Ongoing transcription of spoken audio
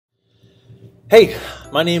Hey,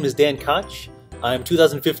 my name is Dan Koch. I'm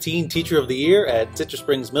 2015 Teacher of the Year at Citrus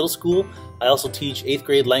Springs Middle School. I also teach 8th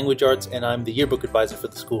grade language arts and I'm the yearbook advisor for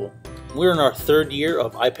the school. We're in our third year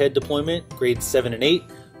of iPad deployment, grades 7 and 8.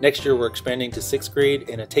 Next year we're expanding to 6th grade.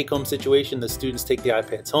 In a take-home situation, the students take the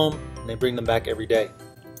iPads home and they bring them back every day.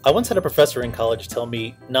 I once had a professor in college tell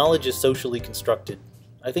me, knowledge is socially constructed.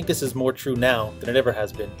 I think this is more true now than it ever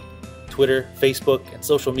has been. Twitter, Facebook, and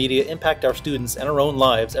social media impact our students and our own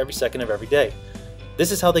lives every second of every day.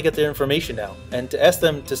 This is how they get their information now, and to ask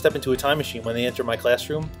them to step into a time machine when they enter my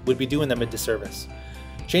classroom would be doing them a disservice.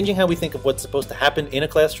 Changing how we think of what's supposed to happen in a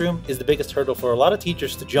classroom is the biggest hurdle for a lot of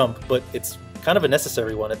teachers to jump, but it's kind of a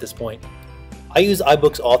necessary one at this point. I use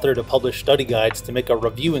iBooks Author to publish study guides to make our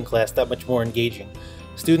review in class that much more engaging.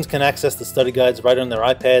 Students can access the study guides right on their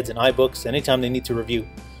iPads and iBooks anytime they need to review.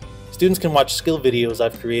 Students can watch skill videos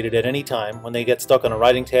I've created at any time when they get stuck on a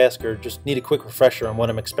writing task or just need a quick refresher on what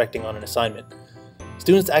I'm expecting on an assignment.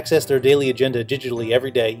 Students access their daily agenda digitally every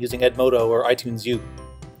day using Edmodo or iTunes U.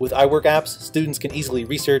 With iWork apps, students can easily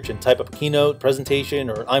research and type up a keynote, presentation,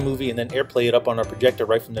 or iMovie and then AirPlay it up on our projector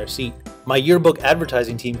right from their seat. My yearbook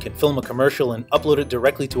advertising team can film a commercial and upload it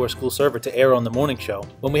directly to our school server to air on the morning show.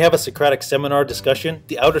 When we have a Socratic seminar discussion,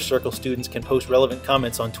 the Outer Circle students can post relevant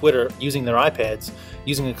comments on Twitter using their iPads,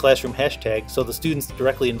 using a classroom hashtag, so the students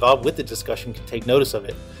directly involved with the discussion can take notice of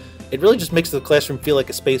it. It really just makes the classroom feel like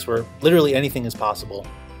a space where literally anything is possible.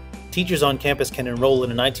 Teachers on campus can enroll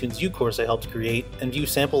in an iTunes U course I helped create and view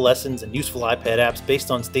sample lessons and useful iPad apps based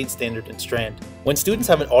on state standard and strand. When students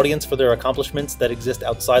have an audience for their accomplishments that exist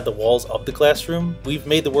outside the walls of the classroom, we've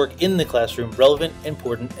made the work in the classroom relevant,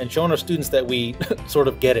 important, and shown our students that we sort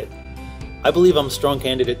of get it. I believe I'm a strong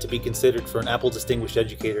candidate to be considered for an Apple Distinguished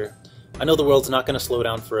Educator. I know the world's not going to slow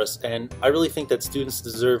down for us, and I really think that students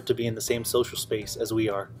deserve to be in the same social space as we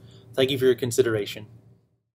are. Thank you for your consideration.